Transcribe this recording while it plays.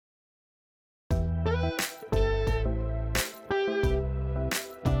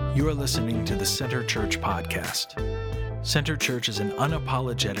You are listening to the Center Church podcast. Center Church is an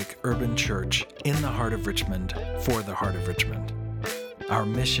unapologetic urban church in the heart of Richmond for the heart of Richmond. Our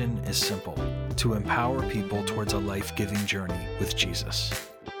mission is simple: to empower people towards a life-giving journey with Jesus.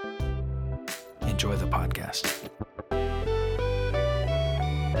 Enjoy the podcast. I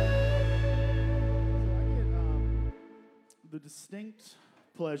get the distinct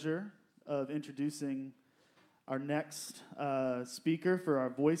pleasure of introducing our next speaker for our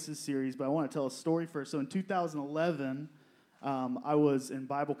Voices series, but I want to tell a story first. So in 2011, I was in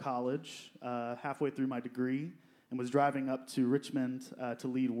Bible college halfway through my degree and was driving up to Richmond to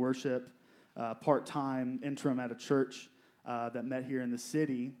lead worship part-time interim at a church that met here in the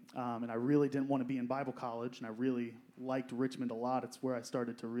city. And I really didn't want to be in Bible college, and I really liked Richmond a lot. It's where I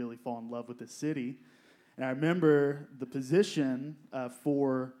started to really fall in love with the city. And I remember the position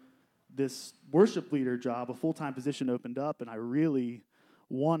for this worship leader job, a full-time position opened up, and I really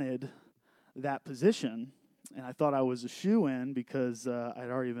wanted that position. And I thought I was a shoo-in because I'd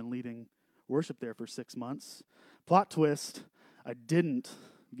already been leading worship there for 6 months. Plot twist, I didn't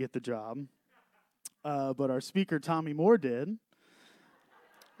get the job, but our speaker, Tommy Moore, did.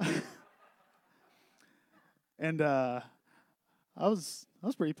 And I was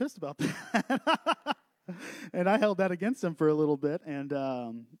pretty pissed about that. And I held that against him for a little bit, and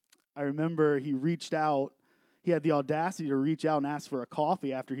I remember he reached out. He had the audacity to reach out and ask for a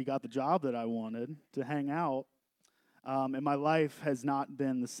coffee after he got the job that I wanted to hang out. And my life has not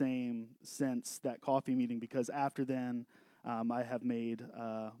been the same since that coffee meeting, because after then, I have made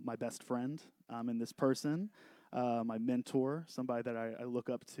my best friend in this person, my mentor, somebody that I look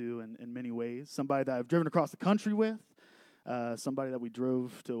up to in many ways, somebody that I've driven across the country with, somebody that we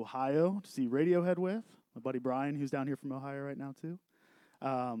drove to Ohio to see Radiohead with, my buddy Brian, who's down here from Ohio right now too.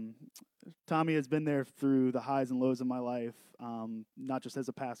 Tommy has been there through the highs and lows of my life, not just as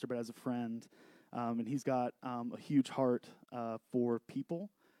a pastor, but as a friend. And he's got a huge heart for people,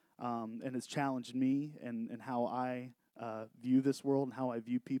 and has challenged me and how I view this world and how I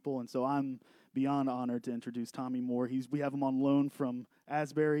view people. And so I'm beyond honored to introduce Tommy Moore. We have him on loan from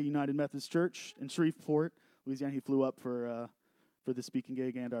Asbury United Methodist Church in Shreveport, Louisiana. He flew up for the speaking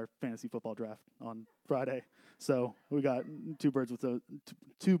gig and our fantasy football draft on Friday. So we got two birds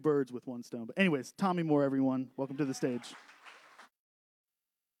with one stone. But anyways, Tommy Moore, everyone, welcome to the stage.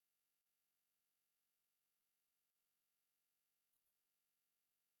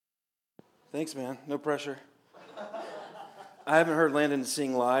 Thanks, man. No pressure. I haven't heard Landon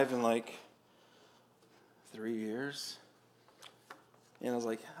sing live in like 3 years. And I was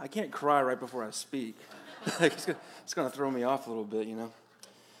like, I can't cry right before I speak. It's going to throw me off a little bit, you know.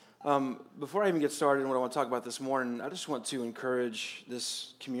 Before I even get started on what I want to talk about this morning, I just want to encourage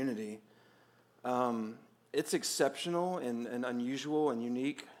this community. It's exceptional and unusual and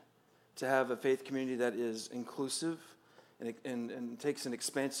unique to have a faith community that is inclusive and takes an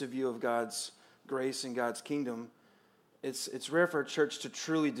expansive view of God's grace and God's kingdom. It's rare for a church to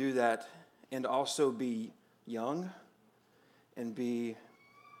truly do that and also be young and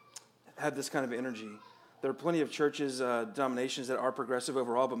have this kind of energy. There are plenty of churches, denominations that are progressive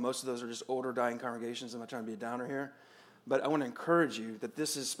overall, but most of those are just older, dying congregations. I'm not trying to be a downer here. But I want to encourage you that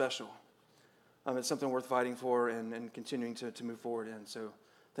this is special. It's something worth fighting for and continuing to move forward in. So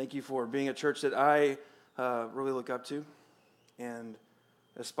thank you for being a church that I really look up to and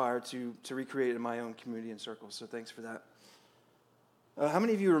aspire to recreate in my own community and circles. So thanks for that. How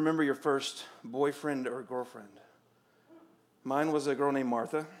many of you remember your first boyfriend or girlfriend? Mine was a girl named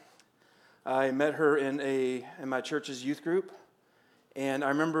Martha. I met her in my church's youth group, and I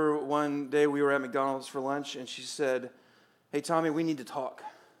remember one day we were at McDonald's for lunch, and she said, "Hey, Tommy, we need to talk,"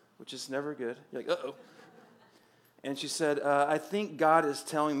 which is never good. You're like, uh-oh. And she said, "I think God is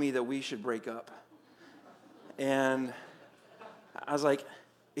telling me that we should break up." And I was like,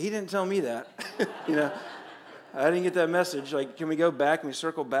 he didn't tell me that. You know, I didn't get that message. Like, can we go back? Can we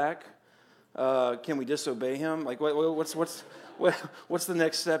circle back? Can we disobey him? Like, what's the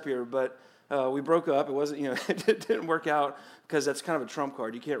next step here? But we broke up. It wasn't, it didn't work out because that's kind of a trump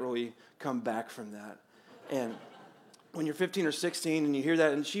card. You can't really come back from that. And when you're 15 or 16 and you hear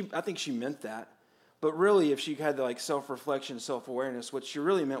that, and I think she meant that. But really, if she had the self-reflection, self-awareness, what she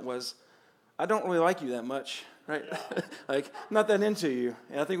really meant was, I don't really like you that much, right? I'm not that into you,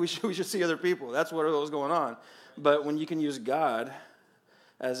 and I think we should see other people. That's what was going on. But when you can use God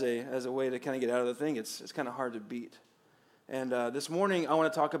as a way to kind of get out of the thing, it's kind of hard to beat. And this morning, I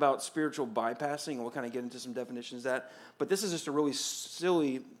want to talk about spiritual bypassing, and we'll kind of get into some definitions of that. But this is just a really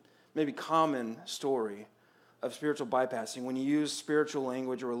silly, maybe common story of spiritual bypassing, when you use spiritual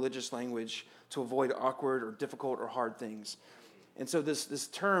language or religious language to avoid awkward or difficult or hard things. And so this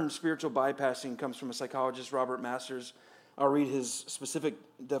term, spiritual bypassing, comes from a psychologist, Robert Masters. I'll read his specific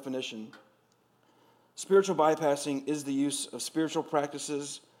definition. Spiritual bypassing is the use of spiritual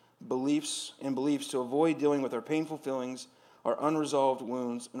practices, beliefs to avoid dealing with our painful feelings, our unresolved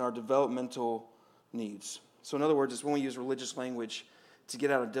wounds, and our developmental needs. So in other words, it's when we use religious language to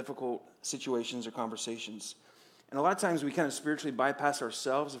get out of difficult situations or conversations. And a lot of times we kind of spiritually bypass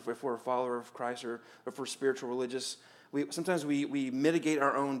ourselves if we're a follower of Christ or if we're spiritual religious. Sometimes we mitigate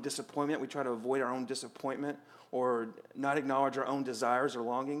our own disappointment. We try to avoid our own disappointment or not acknowledge our own desires or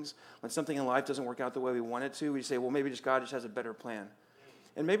longings. When something in life doesn't work out the way we want it to, we say, well, maybe God just has a better plan.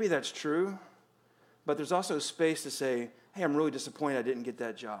 And maybe that's true, but there's also space to say, hey, I'm really disappointed I didn't get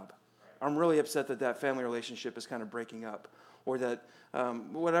that job. I'm really upset that family relationship is kind of breaking up, or that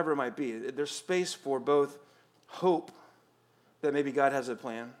whatever it might be. There's space for both hope that maybe God has a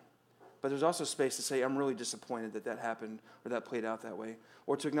plan, but there's also space to say, I'm really disappointed that happened or that played out that way,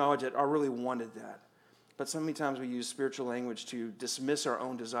 or to acknowledge that I really wanted that. But so many times we use spiritual language to dismiss our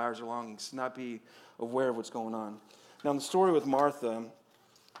own desires or longings, to not be aware of what's going on. Now, in the story with Martha,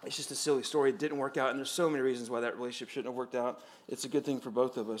 it's just a silly story. It didn't work out, and there's so many reasons why that relationship shouldn't have worked out. It's a good thing for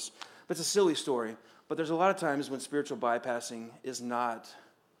both of us. But it's a silly story. But there's a lot of times when spiritual bypassing is not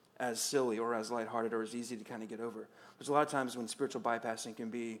as silly or as lighthearted or as easy to kind of get over. There's a lot of times when spiritual bypassing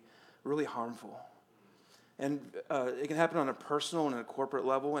can be really harmful. And it can happen on a personal and a corporate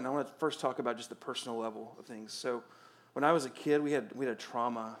level. And I want to first talk about just the personal level of things. So when I was a kid, we had a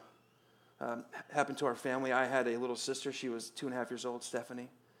trauma happen to our family. I had a little sister. She was 2.5 years old, Stephanie.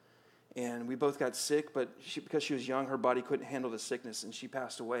 And we both got sick, but because she was young, her body couldn't handle the sickness, and she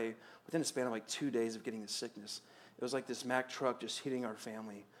passed away within a span of like 2 days of getting the sickness. It was like this Mack truck just hitting our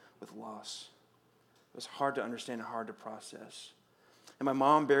family with loss. It was hard to understand and hard to process. And my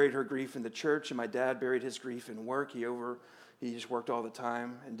mom buried her grief in the church, and my dad buried his grief in work. He just worked all the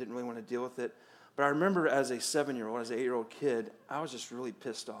time and didn't really want to deal with it. But I remember as a 7-year-old, as an 8-year-old kid, I was just really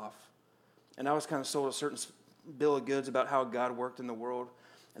pissed off. And I was kind of sold a certain bill of goods about how God worked in the world.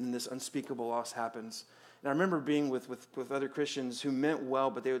 And then this unspeakable loss happens. And I remember being with other Christians who meant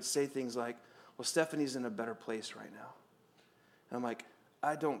well, but they would say things like, well, Stephanie's in a better place right now. And I'm like,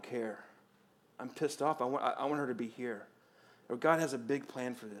 I don't care. I'm pissed off. I want her to be here. Or God has a big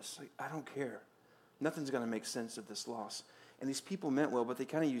plan for this. Like, I don't care. Nothing's going to make sense of this loss. And these people meant well, but they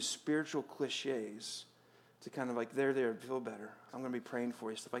kind of use spiritual cliches to kind of like, there, feel better. I'm going to be praying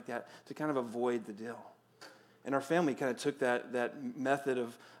for you, stuff like that, to kind of avoid the deal. And our family kind of took that method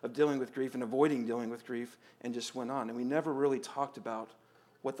of dealing with grief and avoiding dealing with grief and just went on. And we never really talked about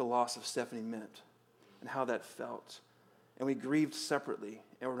what the loss of Stephanie meant and how that felt. And we grieved separately,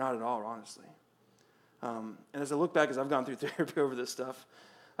 or not at all, honestly. And as I look back, as I've gone through therapy over this stuff,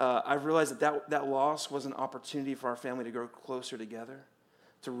 I've realized that loss was an opportunity for our family to grow closer together,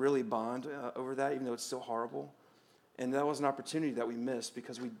 to really bond over that, even though it's still horrible. And that was an opportunity that we missed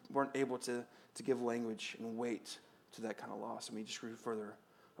because we weren't able to give language and weight to that kind of loss, and we just grew further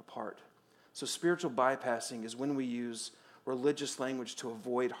apart. So spiritual bypassing is when we use religious language to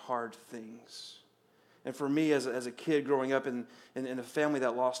avoid hard things. And for me, as a kid growing up in a family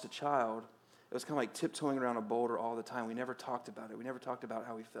that lost a child, it was kind of like tiptoeing around a boulder all the time. We never talked about it. We never talked about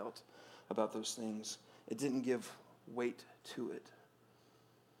how we felt about those things. It didn't give weight to it.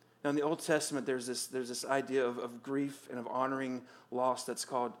 Now, in the Old Testament, there's this idea of grief and of honoring loss that's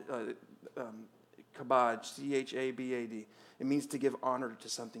called chabad, C-H-A-B-A-D. It means to give honor to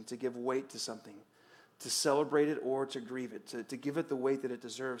something, to give weight to something, to celebrate it or to grieve it, to give it the weight that it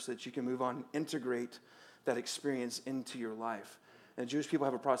deserves so that you can move on and integrate that experience into your life. And Jewish people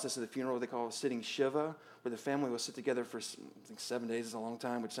have a process of the funeral they call sitting Shiva, where the family will sit together for, I think 7 days is a long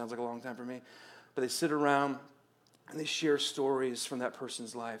time, which sounds like a long time for me. But they sit around and they share stories from that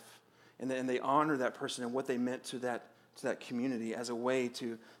person's life. And they honor that person and what they meant to that community as a way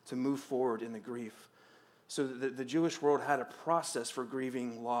to move forward in the grief. So the Jewish world had a process for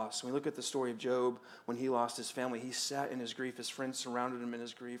grieving loss. When we look at the story of Job, when he lost his family, he sat in his grief. His friends surrounded him in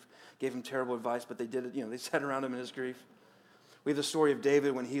his grief, gave him terrible advice, but they did it, they sat around him in his grief. We have the story of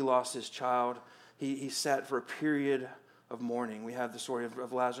David when he lost his child. He sat for a period of mourning. We have the story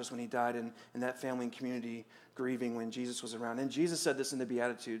of Lazarus when he died and that family and community grieving when Jesus was around. And Jesus said this in the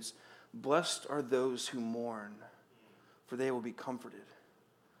Beatitudes, "Blessed are those who mourn, for they will be comforted."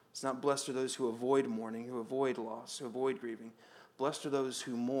 It's not blessed are those who avoid mourning, who avoid loss, who avoid grieving. Blessed are those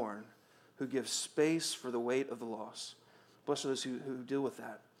who mourn, who give space for the weight of the loss. Blessed are those who deal with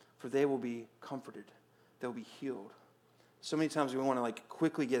that, for they will be comforted. They'll be healed. So many times we want to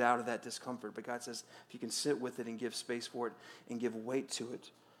quickly get out of that discomfort, but God says if you can sit with it and give space for it and give weight to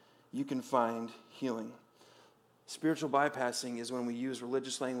it, you can find healing. Spiritual bypassing is when we use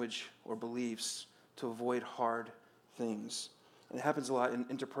religious language or beliefs to avoid hard things. And it happens a lot in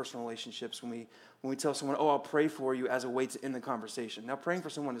interpersonal relationships when we tell someone, oh, I'll pray for you as a way to end the conversation. Now, praying for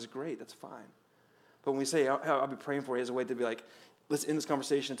someone is great. That's fine. But when we say, I'll be praying for you as a way to be like, let's end this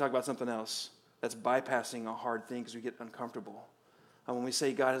conversation and talk about something else, that's bypassing a hard thing because we get uncomfortable. And when we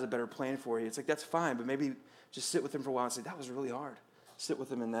say God has a better plan for you, it's like, that's fine, but maybe just sit with him for a while and say, that was really hard. Sit with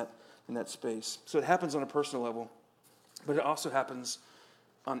him in that space. So it happens on a personal level, but it also happens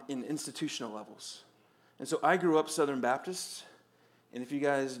in institutional levels. And so I grew up Southern Baptist, and if you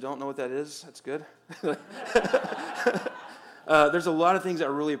guys don't know what that is, that's good. There's a lot of things I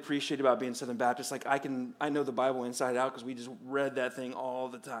really appreciate about being Southern Baptist. Like I know the Bible inside out because we just read that thing all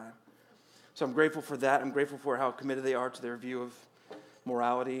the time. So I'm grateful for that. I'm grateful for how committed they are to their view of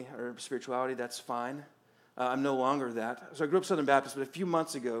morality or spirituality. That's fine. I'm no longer that. So I grew up Southern Baptist, but a few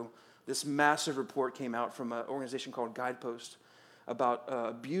months ago, this massive report came out from an organization called Guidepost about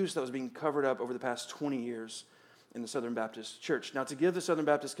abuse that was being covered up over the past 20 years in the Southern Baptist Church. Now, to give the Southern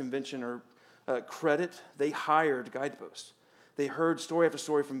Baptist Convention credit, they hired Guidepost. They heard story after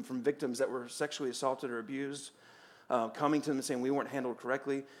story from victims that were sexually assaulted or abused, coming to them and saying we weren't handled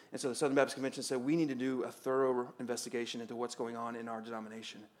correctly. And so the Southern Baptist Convention said we need to do a thorough investigation into what's going on in our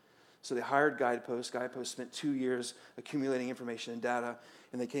denomination. So they hired Guidepost. Guidepost spent 2 years accumulating information and data,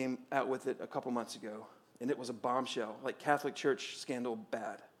 and they came out with it a couple months ago. And it was a bombshell, like Catholic Church scandal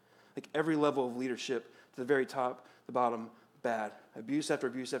bad. Like every level of leadership, to the very top, the bottom, bad. Abuse after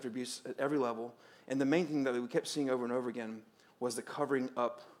abuse after abuse at every level. And the main thing that we kept seeing over and over again was the covering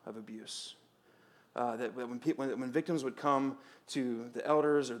up of abuse. That when victims would come to the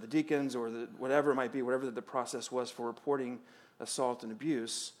elders or the deacons or whatever it might be, whatever the process was for reporting assault and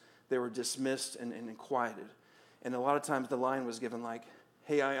abuse, they were dismissed and quieted. And a lot of times the line was given like,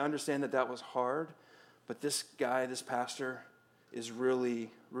 hey, I understand that was hard, but this guy, this pastor, is really,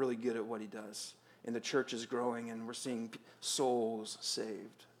 really good at what he does. And the church is growing, and we're seeing souls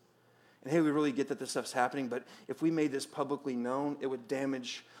saved. And hey, we really get that this stuff's happening, but if we made this publicly known, it would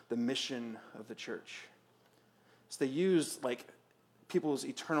damage the mission of the church. So they used like people's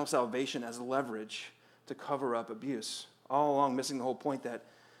eternal salvation as leverage to cover up abuse, all along missing the whole point that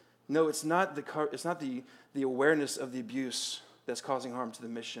no, it's not the awareness of the abuse that's causing harm to the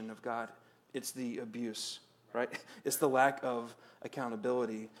mission of God. It's the abuse, right? It's the lack of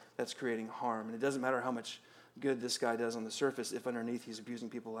accountability that's creating harm. And it doesn't matter how much good this guy does on the surface if underneath he's abusing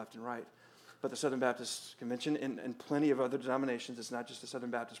people left and right. But the Southern Baptist Convention and plenty of other denominations, it's not just a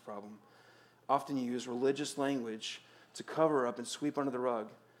Southern Baptist problem, often use religious language to cover up and sweep under the rug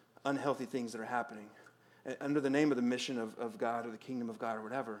unhealthy things that are happening under the name of the mission of God or the kingdom of God or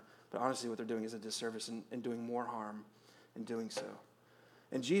whatever. But honestly, what they're doing is a disservice and doing more harm in doing so.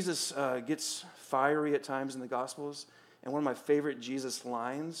 And Jesus gets fiery at times in the Gospels. And one of my favorite Jesus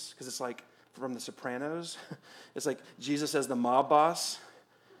lines, because it's like from The Sopranos, it's like Jesus as the mob boss.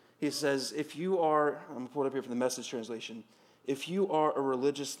 He says, I'm going to pull it up here from the Message translation. If you are a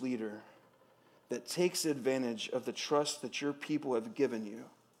religious leader that takes advantage of the trust that your people have given you,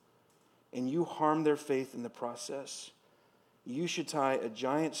 and you harm their faith in the process, you should tie a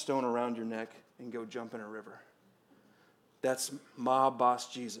giant stone around your neck and go jump in a river. That's mob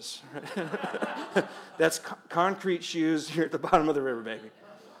boss Jesus. That's concrete shoes here at the bottom of the river, baby.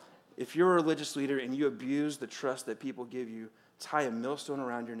 If you're a religious leader and you abuse the trust that people give you, tie a millstone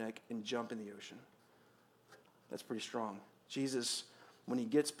around your neck and jump in the ocean. That's pretty strong. Jesus, when he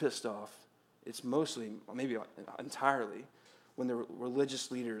gets pissed off, it's mostly, maybe entirely, when the religious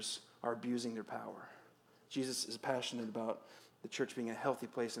leaders are abusing their power. Jesus is passionate about the church being a healthy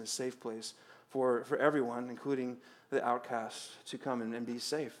place and a safe place for everyone, including the outcasts, to come and be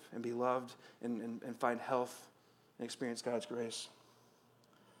safe and be loved and find health and experience God's grace.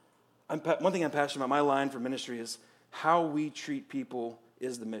 One thing I'm passionate about, my line for ministry is how we treat people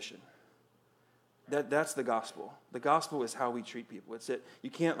is the mission. That's the gospel. The gospel is how we treat people. It's it. You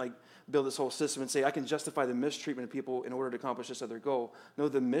can't build this whole system and say, I can justify the mistreatment of people in order to accomplish this other goal. No,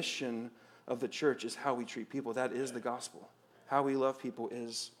 the mission of the church is how we treat people. That is the gospel. How we love people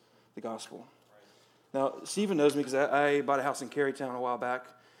is the gospel. Now, Stephen knows me because I bought a house in Carytown a while back,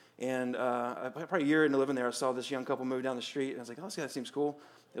 and probably a year into living there, I saw this young couple move down the street, and I was like, oh, this guy seems cool.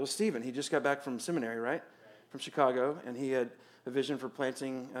 It was Stephen. He just got back from seminary, right? From Chicago, and he had a vision for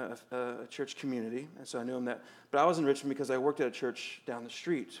planting a church community, and so I knew him that. But I was in Richmond because I worked at a church down the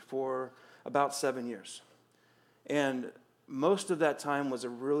street for about 7 years. And most of that time was a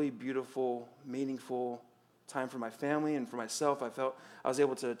really beautiful, meaningful time for my family and for myself. I felt I was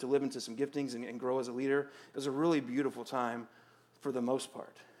able to live into some giftings and grow as a leader. It was a really beautiful time for the most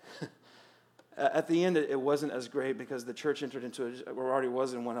part. At the end, it wasn't as great because the church entered into, or already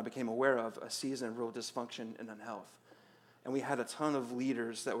was in one I became aware of, a season of real dysfunction and unhealth. And we had a ton of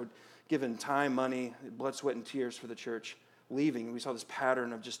leaders that were given time, money, blood, sweat, and tears for the church, leaving. We saw this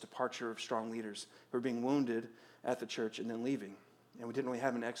pattern of just departure of strong leaders who were being wounded at the church and then leaving. And we didn't really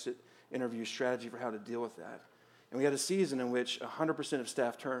have an exit interview strategy for how to deal with that. And we had a season in which 100% of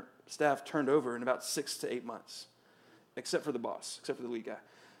staff turned over in about 6 to 8 months, except for the boss, except for the lead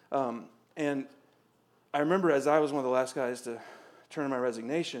guy. And I remember as I was one of the last guys to turn in my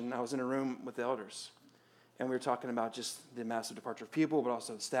resignation, I was in a room with the elders. And we were talking about just the massive departure of people, but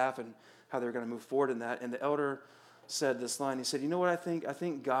also the staff and how they were going to move forward in that. And the elder said this line. He said, you know what I think? I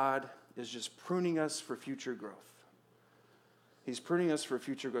think God is just pruning us for future growth. He's pruning us for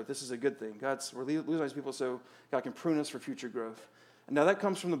future growth. This is a good thing. We're losing these people so God can prune us for future growth. And now that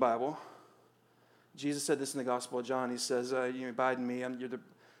comes from the Bible. Jesus said this in the Gospel of John. He says, you abide in me.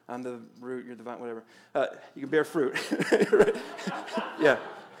 I'm the root, you're the vine, whatever. You can bear fruit. Yeah.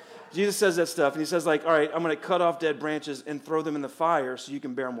 Jesus says that stuff, and he says, like, all right, I'm going to cut off dead branches and throw them in the fire so you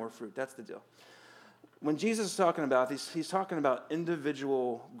can bear more fruit. That's the deal. When Jesus is talking about this, he's talking about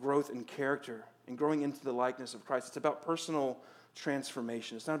individual growth in character and growing into the likeness of Christ. It's about personal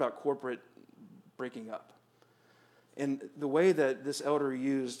transformation. It's not about corporate breaking up. And the way that this elder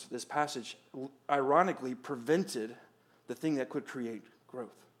used this passage, ironically, prevented the thing that could create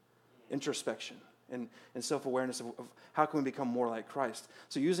growth, introspection. And self-awareness of how can we become more like Christ.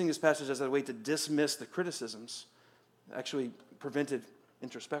 So using this passage as a way to dismiss the criticisms actually prevented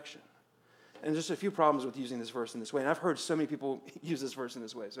introspection. And just a few problems with using this verse in this way. And I've heard so many people use this verse in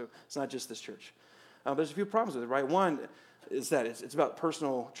this way, so it's not just this church. There's a few problems with it, right? One is that it's about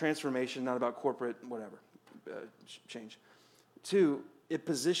personal transformation, not about corporate change. Two, it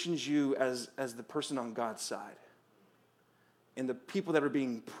positions you as the person on God's side. And the people that are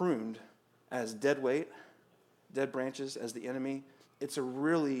being pruned as dead weight, dead branches, as the enemy, it's a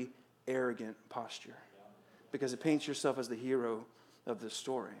really arrogant posture because it paints yourself as the hero of the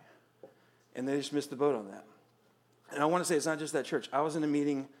story. And they just missed the boat on that. And I want to say it's not just that church. I was in a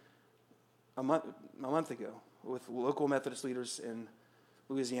meeting a month ago with local Methodist leaders in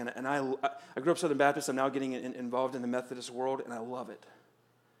Louisiana, and I grew up Southern Baptist. I'm now getting involved in the Methodist world, and I love it.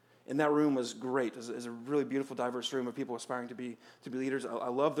 And that room was great. It was a really beautiful, diverse room of people aspiring to be leaders. I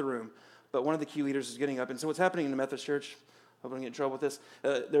love the room. But one of the key leaders is getting up. And so what's happening in the Methodist Church, I hope I don't get in trouble with this,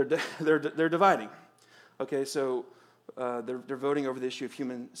 they're dividing. Okay, so they're voting over the issue of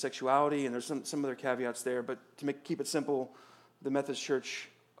human sexuality, and there's some other caveats there. But to keep it simple, the Methodist Church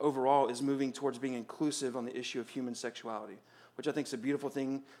overall is moving towards being inclusive on the issue of human sexuality, which I think is a beautiful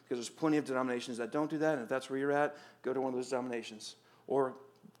thing because there's plenty of denominations that don't do that. And if that's where you're at, go to one of those denominations. Or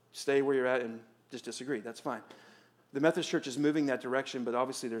stay where you're at and just disagree. That's fine. The Methodist Church is moving that direction, but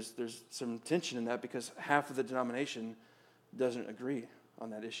obviously there's some tension in that because half of the denomination doesn't agree on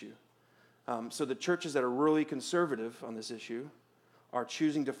that issue. So the churches that are really conservative on this issue are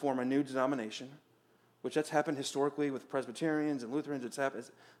choosing to form a new denomination, which that's happened historically with Presbyterians and Lutherans.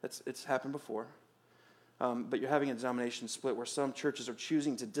 It's happened before. But you're having a denomination split where some churches are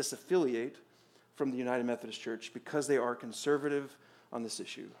choosing to disaffiliate from the United Methodist Church because they are conservative on this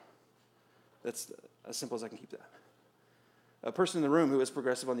issue. That's as simple as I can keep that. A person in the room who is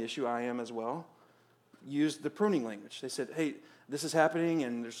progressive on the issue, I am as well, used the pruning language. They said, hey, this is happening,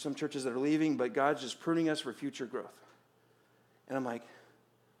 and there's some churches that are leaving, but God's just pruning us for future growth. And I'm like,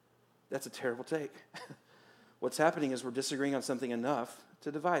 that's a terrible take. What's happening is we're disagreeing on something enough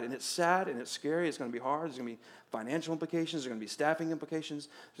to divide. And it's sad, and it's scary. It's going to be hard. There's going to be financial implications. There's going to be staffing implications.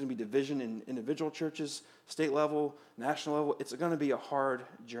 There's going to be division in individual churches, state level, national level. It's going to be a hard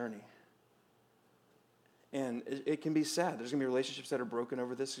journey. And it can be sad. There's going to be relationships that are broken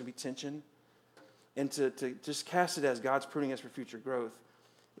over this. There's going to be tension. And to just cast it as God's pruning us for future growth,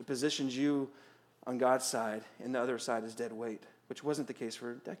 it positions you on God's side, and the other side is dead weight, which wasn't the case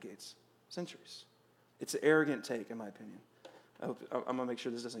for decades, centuries. It's an arrogant take, in my opinion. I'm going to make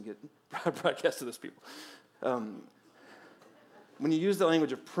sure this doesn't get broadcast to those people. When you use the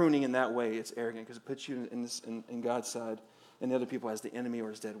language of pruning in that way, it's arrogant because it puts you in God's side and the other people as the enemy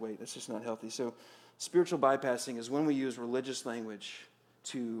or as dead weight. That's just not healthy. So spiritual bypassing is when we use religious language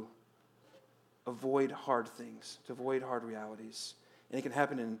to avoid hard things, to avoid hard realities. And it can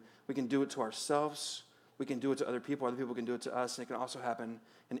happen we can do it to ourselves, we can do it to other people can do it to us, and it can also happen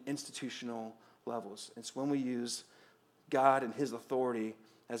in institutional levels. It's when we use God and his authority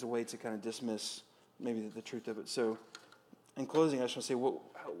as a way to kind of dismiss maybe the truth of it. So in closing, I just want to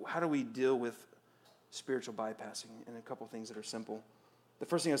say, how do we deal with spiritual bypassing? And a couple of things that are simple. The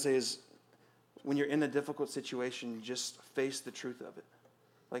first thing I say is when you're in a difficult situation, just face the truth of it.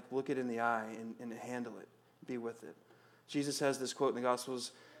 Like, look it in the eye and handle it. Be with it. Jesus has this quote in the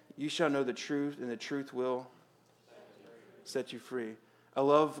Gospels, "You shall know the truth, and the truth will set you free." I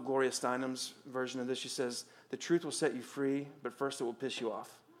love Gloria Steinem's version of this. She says, "The truth will set you free, but first it will piss you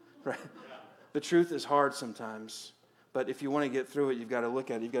off." Right? Yeah. The truth is hard sometimes, but if you want to get through it, you've got to look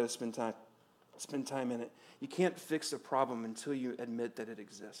at it. You've got to spend time in it. You can't fix a problem until you admit that it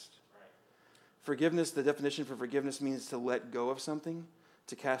exists. Right. Forgiveness, the definition for forgiveness means to let go of something,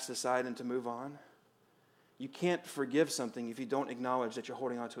 to cast aside and to move on. You can't forgive something if you don't acknowledge that you're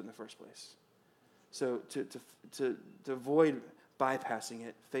holding on to it in the first place. So to avoid bypassing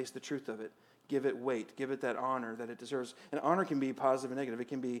it, face the truth of it, give it weight, give it that honor that it deserves. And honor can be positive and negative. It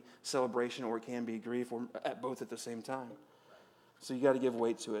can be celebration or it can be grief, or at both at the same time. So you got to give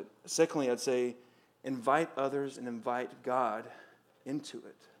weight to it. Secondly, I'd say invite others and invite God into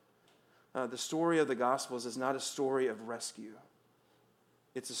it. The story of the Gospels is not a story of rescue.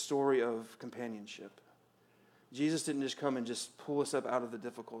 It's a story of companionship. Jesus didn't just come and just pull us up out of the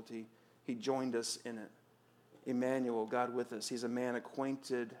difficulty. He joined us in it. Emmanuel, God with us. He's a man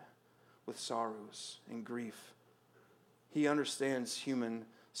acquainted with sorrows and grief. He understands human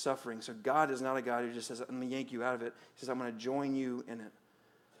suffering. So God is not a God who just says, "I'm going to yank you out of it." He says, "I'm going to join you in it."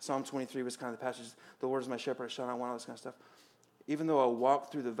 Psalm 23 was kind of the passage. "The Lord is my shepherd, I shall not want," all this kind of stuff. "Even though I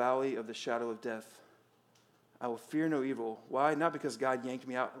walk through the valley of the shadow of death, I will fear no evil." Why? Not because God yanked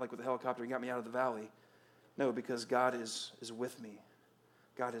me out like with a helicopter and got me out of the valley. No, because God is with me.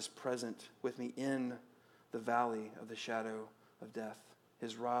 God is present with me in the valley of the shadow of death.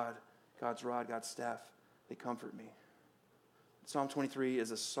 His rod, God's staff, they comfort me. Psalm 23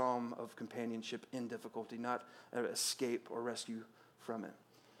 is a psalm of companionship in difficulty, not an escape or rescue from it.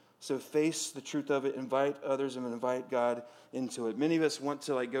 So face the truth of it, invite others, and invite God into it. Many of us want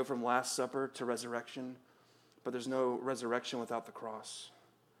to go from Last Supper to resurrection, but there's no resurrection without the cross.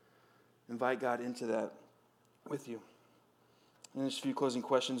 Invite God into that with you. And just a few closing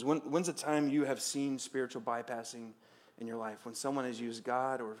questions. When's the time you have seen spiritual bypassing in your life? When someone has used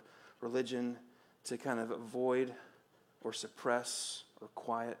God or religion to kind of avoid or suppress or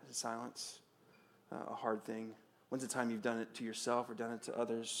quiet silence a hard thing? When's the time you've done it to yourself or done it to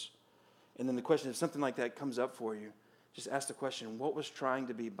others? And then the question, if something like that comes up for you, just ask the question, what was trying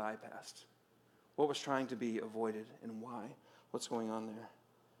to be bypassed? What was trying to be avoided and why? What's going on there?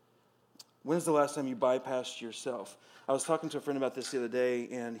 When's the last time you bypassed yourself? I was talking to a friend about this the other day,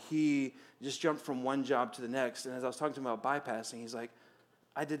 and he just jumped from one job to the next. And as I was talking to him about bypassing, he's like,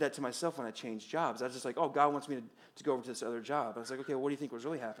 "I did that to myself when I changed jobs. I was just like, oh, God wants me to go over to this other job." I was like, "Okay, what do you think was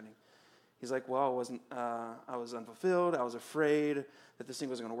really happening?" He's like, "Well, I was unfulfilled. I was afraid that this thing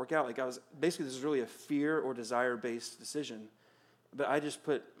wasn't going to work out. This is really a fear or desire-based decision. But I just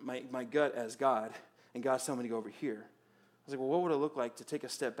put my gut as God, and God's telling me to go over here." I was like, "Well, what would it look like to take a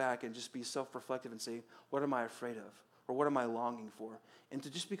step back and just be self-reflective and say, what am I afraid of? Or what am I longing for?" And to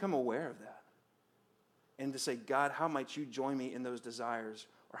just become aware of that. And to say, "God, how might you join me in those desires?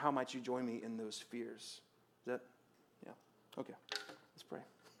 Or how might you join me in those fears?" Is that, yeah. Okay, let's pray.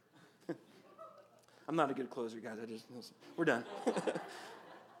 I'm not a good closer, guys. We're done.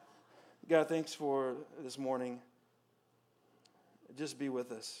 God, thanks for this morning. Just be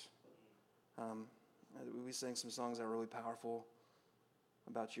with us. We sang some songs that are really powerful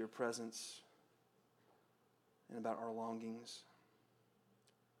about your presence and about our longings.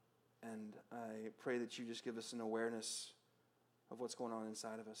 And I pray that you just give us an awareness of what's going on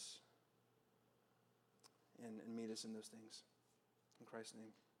inside of us and meet us in those things. In Christ's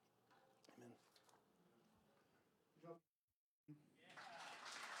name, amen.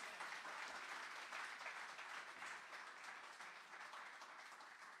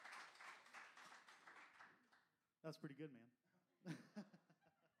 That's pretty good, man.